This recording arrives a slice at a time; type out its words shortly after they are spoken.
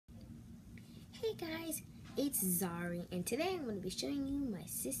Hey guys, it's Zari, and today I'm going to be showing you my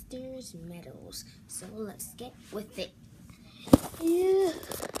sister's medals. So let's get with it. Yeah.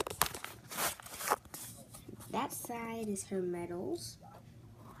 That side is her medals,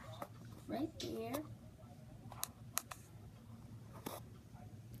 right there.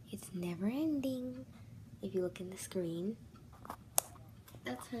 It's never ending. If you look in the screen,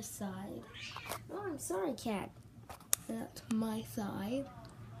 that's her side. Oh, I'm sorry, cat. That's my side.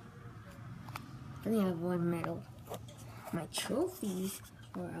 And I have one medal. My trophies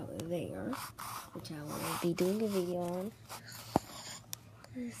are out there, which I will be doing a video on.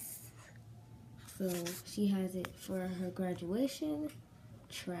 So she has it for her graduation,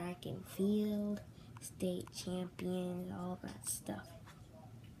 track and field, state champion, all that stuff.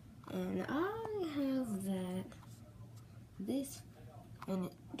 And I have this, and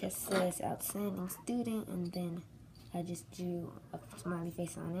it just says outstanding student, and then I just drew a smiley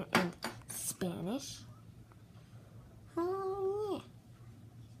face on it, and Spanish. Oh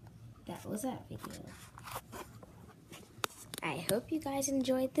yeah, that was that video. I hope you guys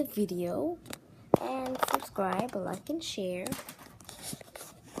enjoyed the video, and subscribe, like, and share.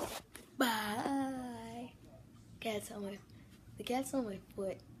 Bye. The cat's on my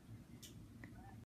foot.